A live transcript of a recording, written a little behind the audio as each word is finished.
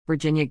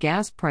Virginia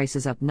gas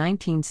prices up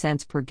 19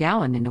 cents per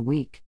gallon in a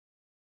week.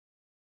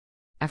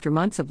 After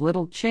months of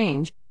little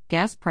change,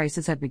 gas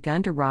prices have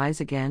begun to rise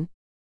again.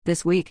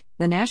 This week,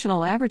 the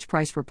national average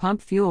price for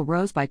pump fuel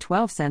rose by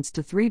 12 cents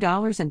to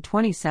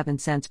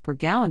 $3.27 per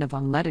gallon of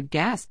unleaded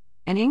gas,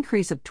 an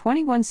increase of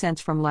 21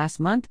 cents from last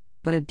month,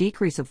 but a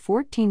decrease of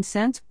 14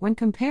 cents when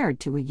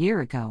compared to a year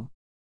ago.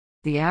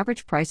 The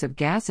average price of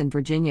gas in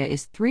Virginia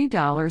is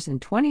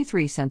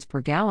 $3.23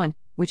 per gallon,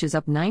 which is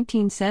up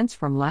 19 cents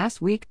from last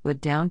week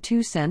but down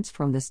 2 cents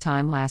from this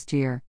time last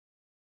year.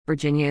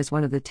 Virginia is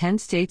one of the 10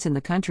 states in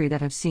the country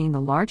that have seen the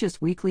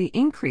largest weekly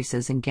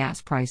increases in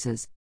gas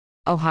prices.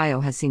 Ohio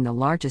has seen the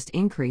largest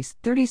increase,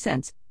 30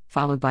 cents,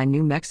 followed by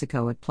New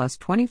Mexico at plus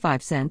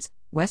 25 cents,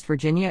 West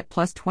Virginia at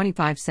plus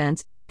 25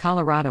 cents,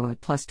 Colorado at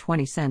plus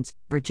 20 cents,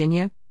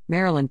 Virginia,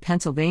 Maryland,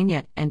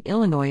 Pennsylvania, and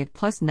Illinois at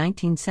plus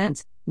 19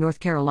 cents, North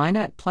Carolina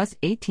at plus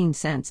 18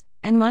 cents,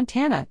 and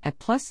Montana at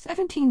plus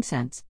 17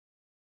 cents.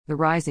 The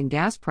rise in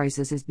gas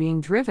prices is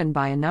being driven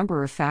by a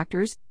number of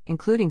factors,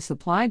 including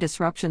supply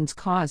disruptions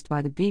caused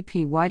by the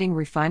BP Whiting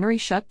refinery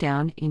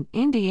shutdown in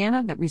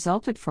Indiana that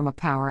resulted from a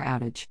power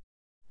outage.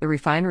 The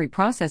refinery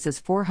processes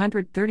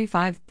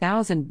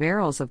 435,000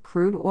 barrels of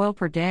crude oil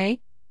per day,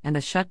 and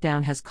the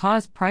shutdown has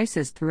caused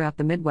prices throughout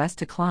the Midwest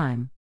to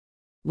climb.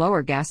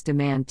 Lower gas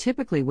demand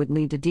typically would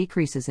lead to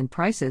decreases in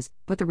prices,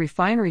 but the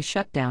refinery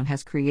shutdown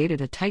has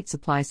created a tight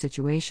supply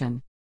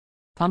situation.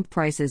 Pump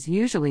prices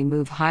usually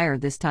move higher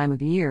this time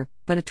of year,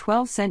 but a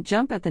 12-cent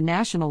jump at the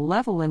national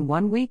level in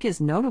 1 week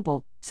is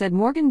notable, said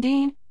Morgan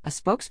Dean, a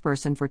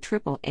spokesperson for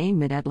AAA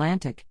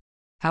Mid-Atlantic.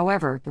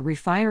 However, the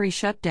refinery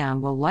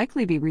shutdown will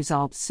likely be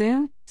resolved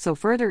soon, so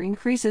further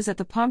increases at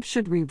the pump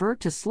should revert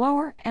to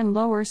slower and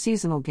lower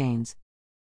seasonal gains.